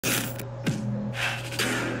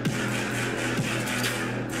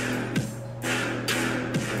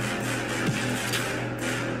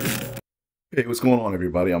Hey, what's going on,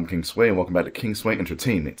 everybody? I'm King Sway, and welcome back to King Sway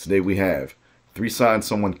Entertainment. Today we have Three Signs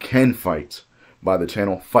Someone Can Fight by the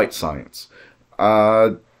channel Fight Science.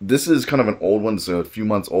 This is kind of an old one, it's a few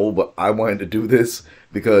months old, but I wanted to do this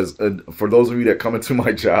because for those of you that come into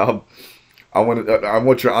my job, I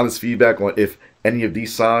want your honest feedback on if any of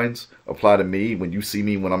these signs apply to me when you see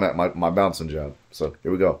me when I'm at my bouncing job. So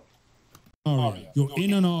here we go. Scenario. You're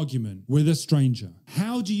in an argument with a stranger.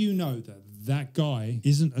 How do you know that that guy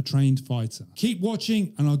isn't a trained fighter? Keep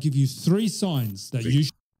watching and I'll give you 3 signs that you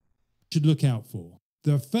should look out for.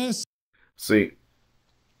 The first... See,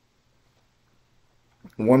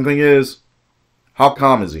 one thing is, how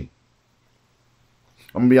calm is he?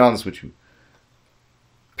 I'm gonna be honest with you.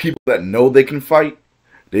 People that know they can fight,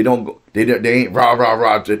 they don't go, they ain't rah rah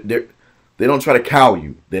rah. They don't try to cow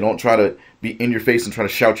you. They don't try to be in your face and try to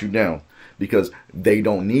shout you down because they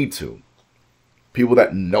don't need to. People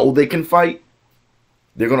that know they can fight,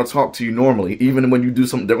 they're gonna talk to you normally. Even when you do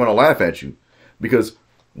something, they're gonna laugh at you because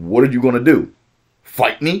what are you gonna do?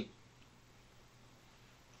 Fight me?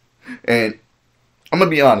 And I'm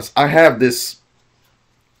gonna be honest. I have this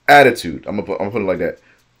attitude. I'm gonna put it like that.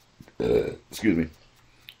 Excuse me.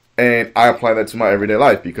 And I apply that to my everyday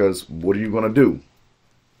life because what are you gonna do?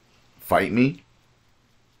 Fight me?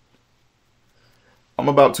 I'm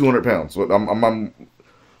about 200 pounds. So I'm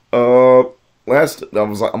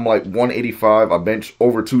like 185. I bench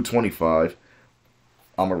over 225.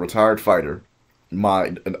 I'm a retired fighter.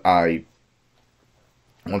 On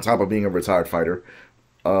top of being a retired fighter,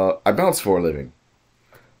 I bounce for a living.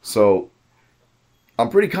 So I'm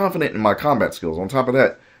pretty confident in my combat skills. On top of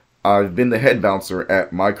that, I've been the head bouncer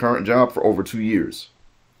at my current job for over 2 years.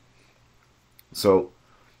 So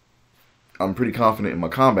I'm pretty confident in my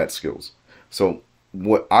combat skills. So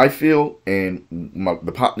what I feel and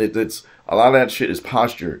it's a lot of that shit is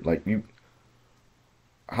posture. Like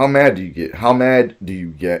how mad do you get? How mad do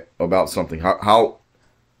you get about something? How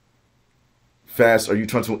fast are you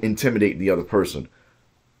trying to intimidate the other person?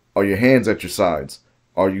 Are your hands at your sides?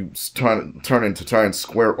 Are you trying to try and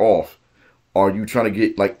square off? Are you trying to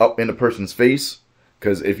get like up in the person's face?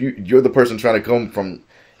 Because if you're the person trying to come from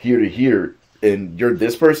here to here and you're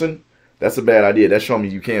this person, that's a bad idea. That's showing me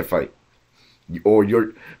you can't fight.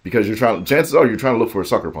 Because you're trying. Chances are you're trying to look for a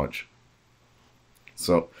sucker punch.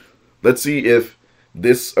 So let's see if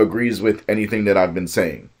this agrees with anything that I've been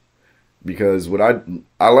saying. Because I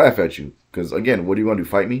laugh at you. Because again, what are you going to do?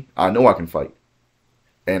 Fight me? I know I can fight.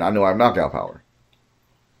 And I know I have knockout power.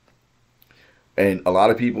 And a lot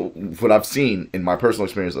of people, what I've seen in my personal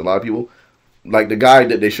experience, a lot of people, like the guy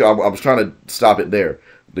that they show, I was trying to stop it there.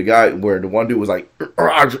 The guy where the one dude was like,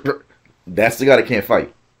 that's the guy that can't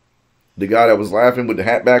fight. The guy that was laughing with the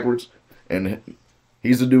hat backwards, and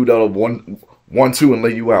he's the dude that'll one, two, and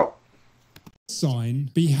lay you out.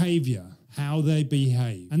 Sign, behavior, how they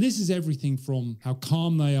behave. And this is everything from how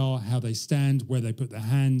calm they are, how they stand, where they put their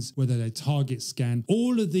hands, whether they target scan.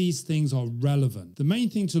 All of these things are relevant. The main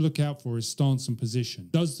thing to look out for is stance and position.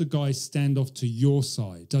 Does the guy stand off to your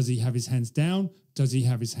side? Does he have his hands down? Does he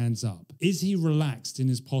have his hands up? Is he relaxed in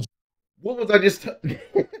his posture? What was I just...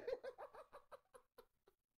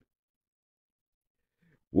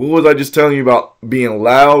 What was I just telling you about being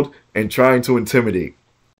loud and trying to intimidate?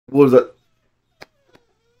 What was that?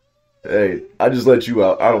 Hey, I just let you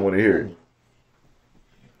out. I don't want to hear it.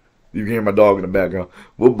 You can hear my dog in the background.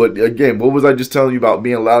 Well, but again, what was I just telling you about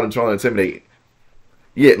being loud and trying to intimidate?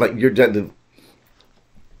 Yeah, like the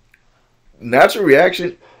natural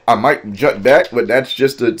reaction, I might jut back, but that's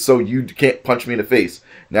just so you can't punch me in the face.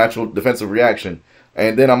 Natural defensive reaction.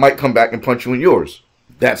 And then I might come back and punch you in yours.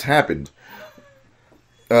 That's happened.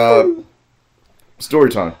 Story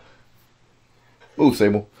time. Ooh,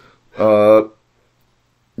 Sable.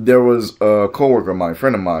 There was a coworker of mine,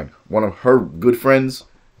 friend of mine. One of her good friends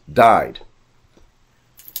died.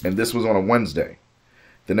 And this was on a Wednesday.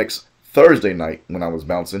 The next Thursday night when I was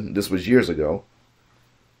bouncing, this was years ago,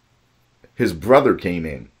 his brother came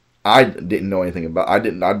in. I didn't know anything about I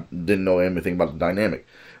didn't know anything about the dynamic.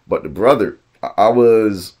 But the brother, I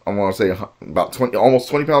want to say about almost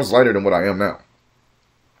 20 pounds lighter than what I am now.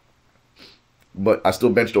 But I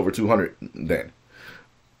still benched over 200 then.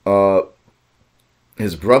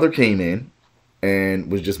 His brother came in and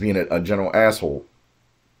was just being a general asshole.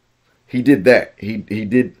 He did that. He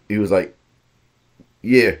was like,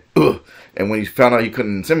 yeah, ugh. And when he found out he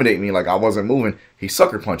couldn't intimidate me, like I wasn't moving, he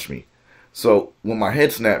sucker punched me. So when my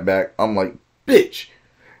head snapped back, I'm like, bitch.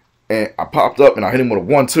 And I popped up and I hit him with a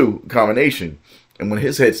 1-2 combination. And when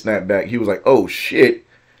his head snapped back, he was like, oh shit.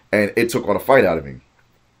 And it took all the fight out of him.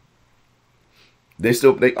 I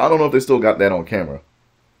don't know if they still got that on camera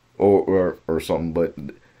or something, but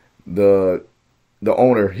the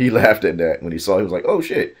owner, he laughed at that when he saw it. He was like, "Oh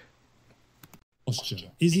shit."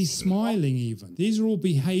 Posture. Is he smiling even? These are all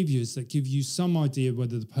behaviors that give you some idea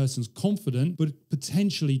whether the person's confident but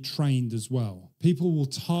potentially trained as well. People will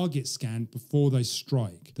target scan before they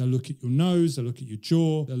strike. They'll look at your nose, they'll look at your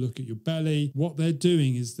jaw, they'll look at your belly. What they're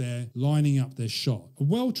doing is they're lining up their shot. A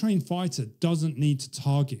well-trained fighter doesn't need to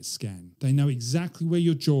target scan. They know exactly where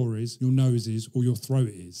your jaw is, your nose is, or your throat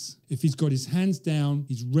is. If he's got his hands down,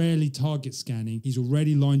 he's rarely target scanning. He's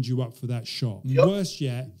already lined you up for that shot. Yep. Worse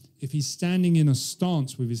yet, if he's standing in a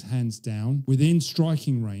stance with his hands down, within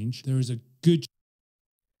striking range, there is a good...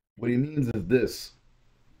 What he means is this.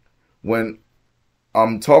 When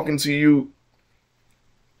I'm talking to you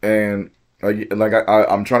and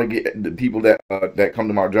I'm trying to get the people that come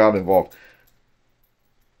to my job involved,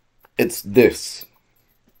 it's this.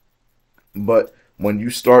 But when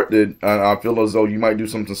you start to, I feel as though you might do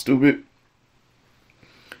something stupid.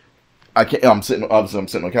 I can't. I'm sitting on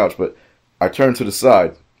the couch, but I turn to the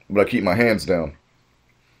side, but I keep my hands down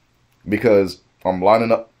because I'm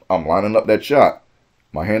lining up that shot.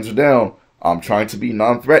 My hands are down. I'm trying to be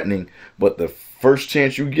non-threatening, but the first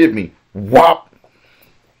chance you give me, whop.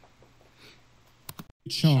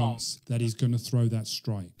 Chance that he's going to throw that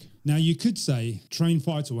strike. Now, you could say trained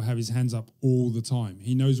fighter will have his hands up all the time.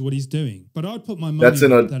 He knows what he's doing. But I'd put my money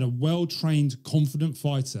that a well-trained, confident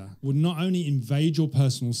fighter would not only invade your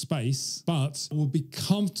personal space, but will be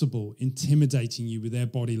comfortable intimidating you with their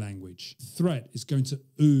body language. Threat is going to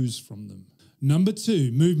ooze from them. Number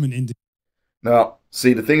 2, movement indicators. Now,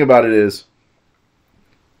 see, the thing about it is,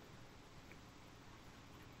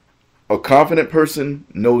 a confident person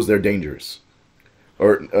knows they're dangerous.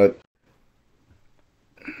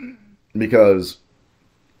 Because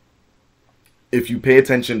if you pay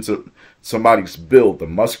attention to somebody's build, their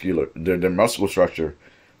muscular structure,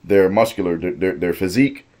 their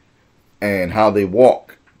physique, and how they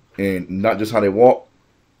walk, and not just how they walk,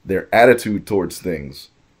 their attitude towards things,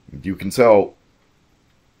 you can tell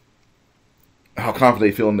how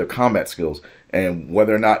confident they feel in their combat skills and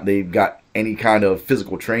whether or not they've got any kind of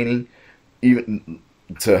physical training, even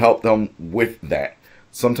to help them with that.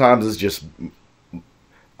 Sometimes it's just,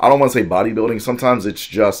 I don't want to say bodybuilding. Sometimes it's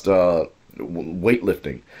just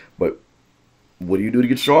weightlifting. But what do you do to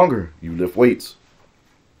get stronger? You lift weights.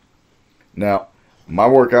 Now, my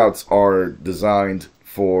workouts are designed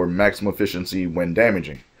for maximum efficiency when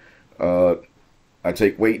damaging. I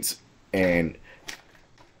take weights, and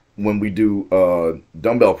when we do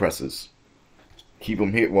dumbbell presses, keep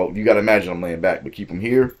them here. Well, you got to imagine I'm laying back, but keep them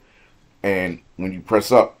here. And when you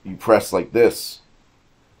press up, you press like this,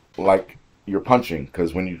 like you're punching,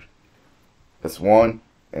 because when you, that's 1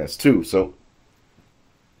 and that's 2, so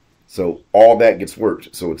all that gets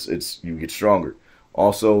worked, so it's you get stronger.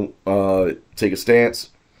 Also, take a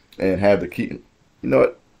stance and have the key. You know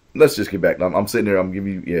what? Let's just get back. I'm sitting there. I'm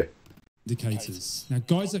giving you indicators. Now,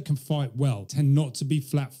 guys that can fight well tend not to be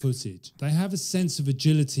flat-footed. They have a sense of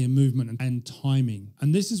agility and movement and timing.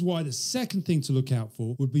 And this is why the second thing to look out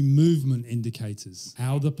for would be movement indicators.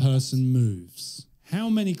 How the person moves. How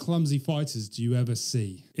many clumsy fighters do you ever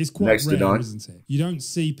see? It's quite rare, isn't it? You don't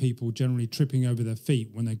see people generally tripping over their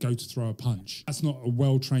feet when they go to throw a punch. That's not a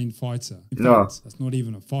well-trained fighter. In fact, that's not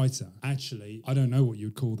even a fighter. Actually, I don't know what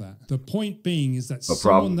you'd call that. The point being is that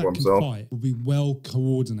someone that can fight will be well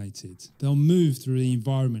coordinated. They'll move through the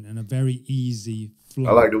environment in a very easy flow.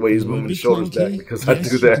 I like the way he's moving his shoulders back, because I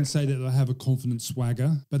do that. You can say that they'll have a confident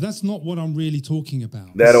swagger, but that's not what I'm really talking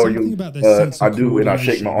about. That or you, I do, and I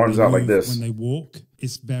shake my arms out like this. When they walk,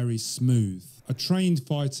 it's very smooth. A trained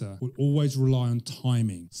fighter will always rely on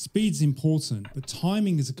timing. Speed's important, but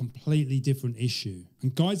timing is a completely different issue.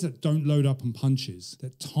 And guys that don't load up on punches,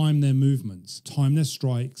 that time their movements, time their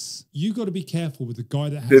strikes, you got to be careful with the guy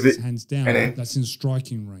that has his hands down that's in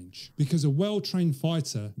striking range. Because a well-trained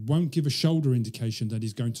fighter won't give a shoulder indication that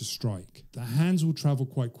he's going to strike. The hands will travel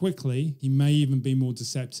quite quickly. He may even be more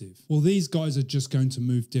deceptive. Well, these guys are just going to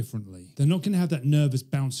move differently. They're not going to have that nervous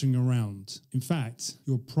bouncing around. In fact,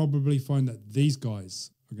 you'll probably find that these guys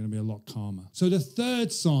are going to be a lot calmer. So the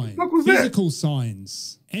third sign, physical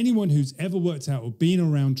signs. Anyone who's ever worked out or been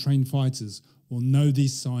around trained fighters will know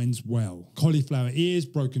these signs well. Cauliflower ears,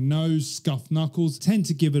 broken nose, scuffed knuckles tend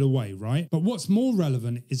to give it away, right? But what's more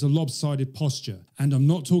relevant is a lopsided posture. And I'm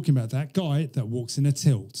not talking about that guy that walks in a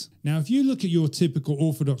tilt. Now, if you look at your typical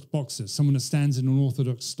orthodox boxer, someone that stands in an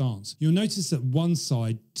orthodox stance, you'll notice that one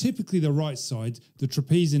side, typically the right side, the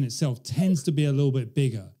trapeze in itself tends to be a little bit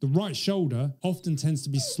bigger. The right shoulder often tends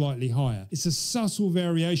to be slightly higher. It's a subtle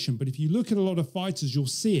variation, but if you look at a lot of fighters, you'll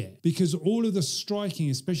see it, because all of the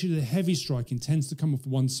striking, especially the heavy striking, tends to come off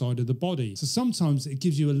one side of the body. So sometimes it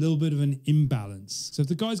gives you a little bit of an imbalance. So if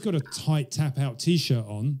the guy's got a tight tap out t-shirt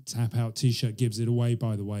on, tap out t-shirt gives it away,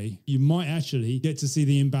 by the way, you might actually get to see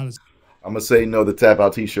the imbalance. I'm going to say no, the tap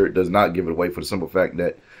out t-shirt does not give it away, for the simple fact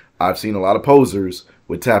that I've seen a lot of posers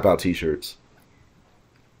with tap out t-shirts.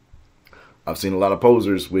 I've seen a lot of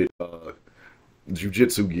posers with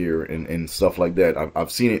jiu-jitsu gear and stuff like that.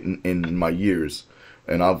 I've seen it in my years.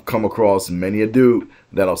 And I've come across many a dude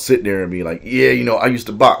that'll sit there and be like, yeah, you know, I used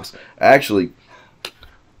to box. Actually,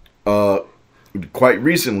 quite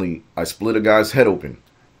recently, I split a guy's head open.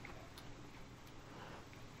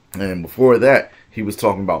 And before that, he was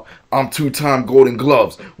talking about, I'm 2-time Golden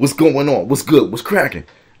Gloves. What's going on? What's good? What's cracking?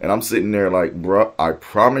 And I'm sitting there like, bruh, I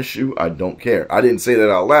promise you, I don't care. I didn't say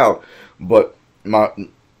that out loud, but my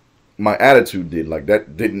attitude did. Like,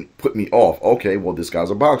 that didn't put me off. Okay, well, this guy's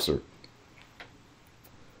a boxer.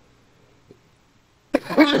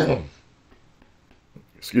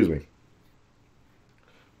 Excuse me.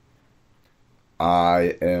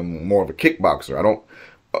 I am more of a kickboxer.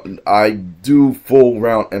 I do full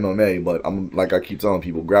round MMA, but I'm like I keep telling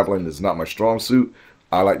people, grappling is not my strong suit.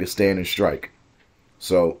 I like to stand and strike.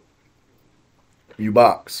 So you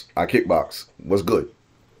box, I kickbox. What's good?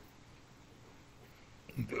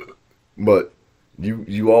 But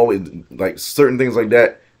you always, like, certain things like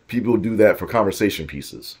that, people do that for conversation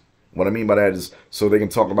pieces. What I mean by that is so they can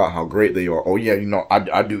talk about how great they are. Oh yeah, you know,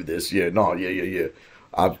 I do this. Yeah, no, yeah.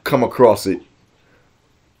 I've come across it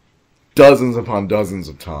dozens upon dozens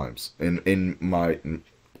of times in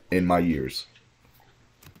my years.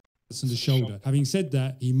 On the shoulder. Having said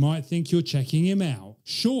that, he might think you're checking him out.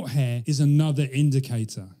 Short hair is another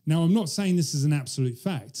indicator. Now, I'm not saying this is an absolute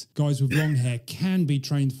fact. Guys with long hair can be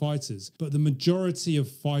trained fighters, but the majority of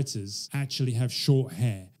fighters actually have short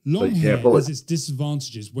hair. Long hair has its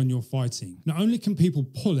disadvantages when you're fighting. Not only can people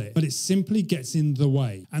pull it, but it simply gets in the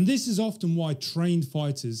way. And this is often why trained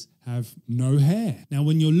fighters have no hair. Now,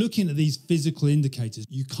 when you're looking at these physical indicators,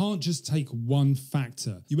 you can't just take one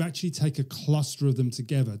factor. You actually take a cluster of them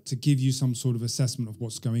together to give you some sort of assessment of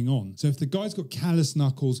what's going on. So if the guy's got callous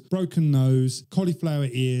knuckles, broken nose, cauliflower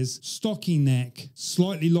ears, stocky neck,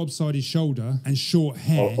 slightly lopsided shoulder, and short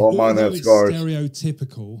hair, although it's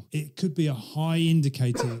stereotypical, it could be a high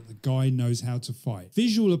indicator that the guy knows how to fight.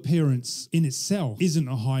 Visual appearance in itself isn't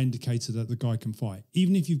a high indicator that the guy can fight.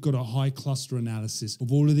 Even if you've got a high cluster analysis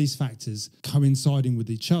of all of these factors coinciding with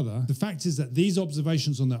each other, the fact is that these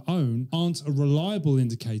observations on their own aren't a reliable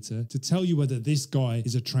indicator to tell you whether this guy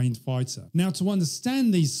is a trained fighter. Now, to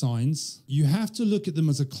understand these signs, you have to look at them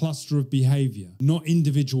as a cluster of behavior, not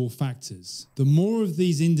individual factors. The more of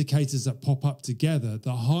these indicators that pop up together,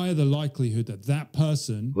 the higher the likelihood that that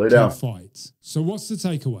person can fight. So what's the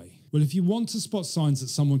takeaway? Well, if you want to spot signs that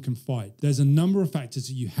someone can fight, there's a number of factors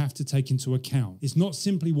that you have to take into account. It's not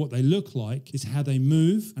simply what they look like, it's how they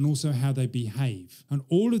move and also how they behave. And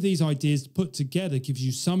all of these ideas put together gives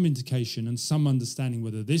you some indication and some understanding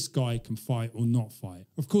whether this guy can fight or not fight.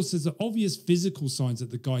 Of course, there's the obvious physical signs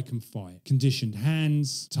that the guy can fight. Conditioned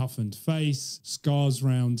hands, toughened face, scars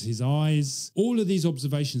around his eyes. All of these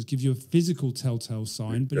observations give you a physical telltale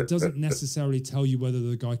sign, but it doesn't necessarily tell you whether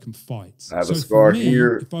the guy can fight. I have a scar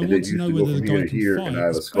here. If I want to know whether the guy can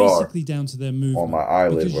fight, it's basically down to their movement. On my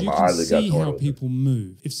eyelid, because you can see how people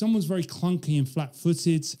move. If someone's very clunky and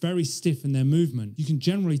flat-footed, very stiff in their movement, you can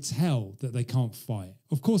generally tell that they can't fight.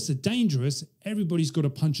 Of course, they're dangerous. Everybody's got a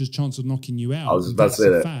puncher's chance of knocking you out. I was about to say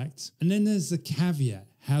that. Fact. And then there's the caveat.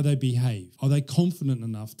 How they behave. Are they confident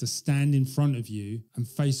enough to stand in front of you and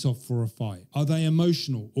face off for a fight? Are they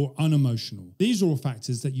emotional or unemotional? These are all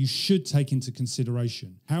factors that you should take into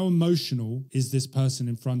consideration. How emotional is this person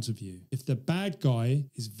in front of you? If the bad guy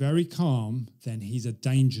is very calm, then he's a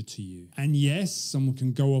danger to you. And yes, someone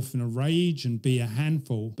can go off in a rage and be a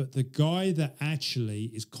handful, but the guy that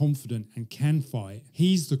actually is confident and can fight,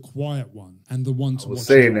 he's the quiet one and the one to watch out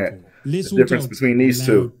for. The difference between these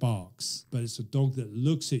two barks, but it's a dog that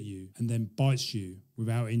looks at you and then bites you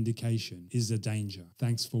without indication is a danger.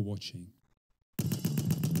 Thanks for watching.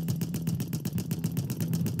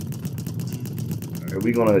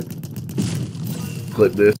 We're gonna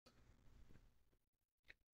clip this.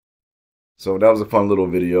 So that was a fun little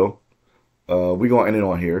video. We're gonna end it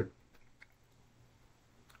on here.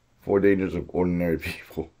 4 dangers of ordinary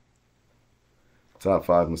people. Top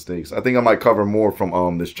 5 mistakes. I think I might cover more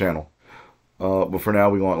from this channel. But for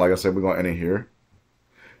now, like I said, we're gonna end it here.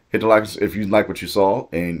 Hit the like if you like what you saw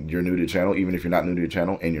and you're new to the channel. Even if you're not new to the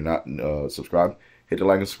channel and you're not subscribed, hit the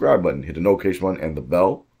like and subscribe button. Hit the notification button and the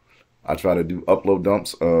bell. I try to do upload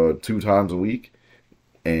dumps 2 times a week,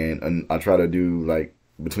 and I try to do like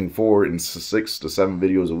between 4 and 6 to 7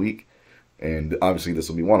 videos a week. And obviously this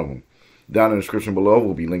will be one of them. Down in the description below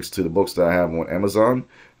will be links to the books that I have on Amazon,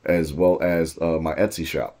 as well as my Etsy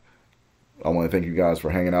shop. I want to thank you guys for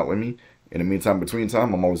hanging out with me. In the meantime, between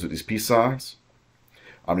time, I'm always with these peace signs.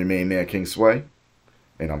 I'm your main man, King Sway,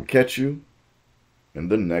 and I'm catch you in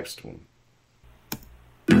the next one.